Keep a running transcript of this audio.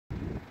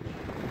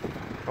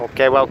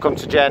Okay, welcome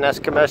to J&S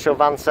Commercial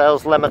Van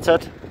Sales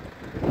Limited.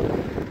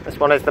 This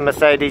one is the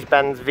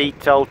Mercedes-Benz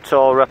Vito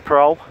Tourer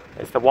Pro.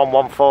 It's the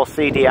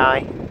 114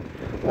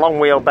 CDI, long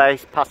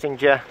wheelbase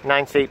passenger,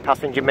 9-seat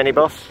passenger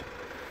minibus.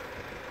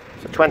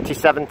 It's a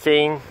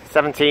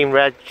 2017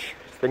 reg,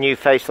 it's the new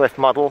facelift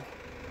model.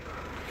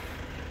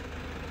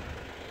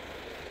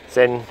 It's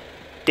in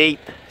deep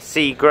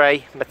sea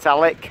grey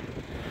metallic,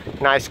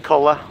 nice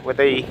colour with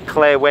the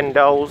clear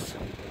windows.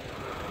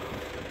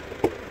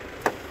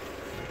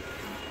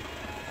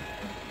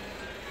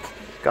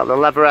 Got the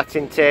leatherette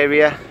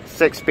interior,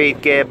 6-speed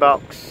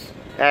gearbox,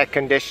 air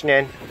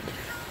conditioning,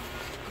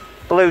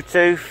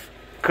 Bluetooth,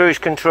 cruise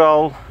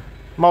control,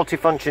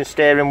 multifunction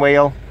steering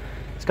wheel.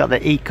 It's got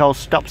the eco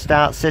stop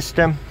start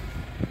system.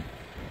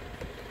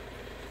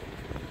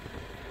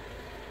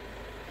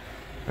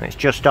 And it's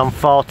just on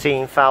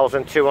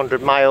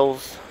 14,200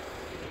 miles.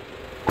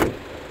 It's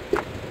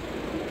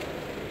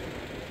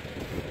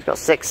got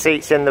 6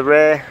 seats in the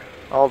rear.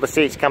 All the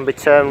seats can be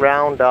turned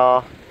round,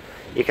 or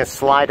you can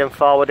slide them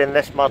forward in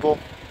this model.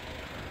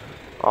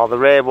 Or the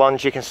rear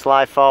ones you can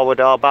slide forward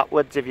or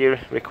backwards if you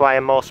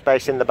require more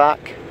space in the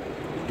back.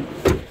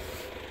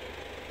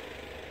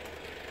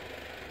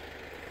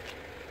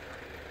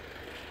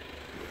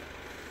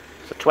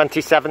 It's a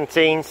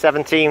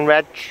 2017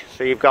 reg,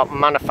 so you've got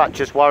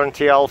manufacturer's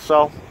warranty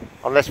also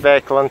on this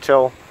vehicle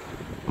until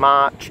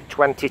March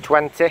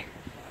 2020.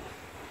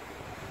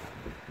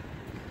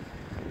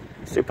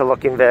 Super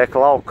looking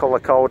vehicle, all colour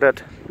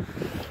coded.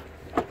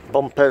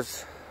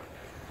 Bumpers,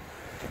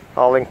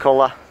 all in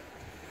colour.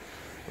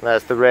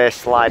 There's the rear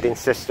sliding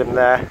system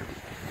there,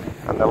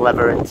 and the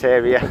leatherette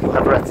interior.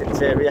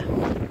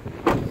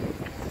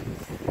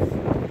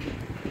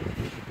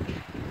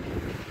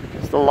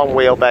 It's the long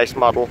wheelbase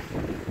model.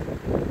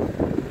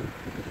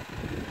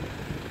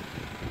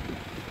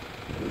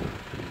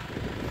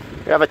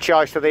 We have a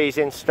choice of these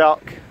in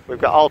stock. We've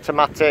got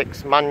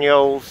automatics,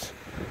 manuals,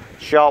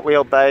 short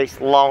wheelbase,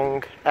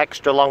 long,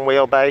 extra long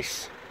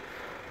wheelbase.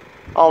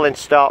 All in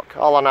stock,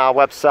 all on our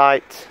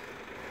website.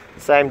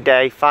 Same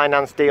day,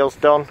 finance deals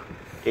done.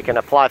 You can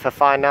apply for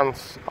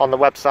finance on the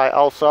website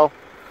also.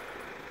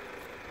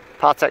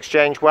 Part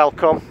exchange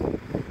welcome.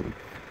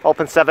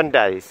 Open 7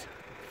 days.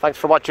 Thanks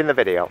for watching the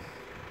video.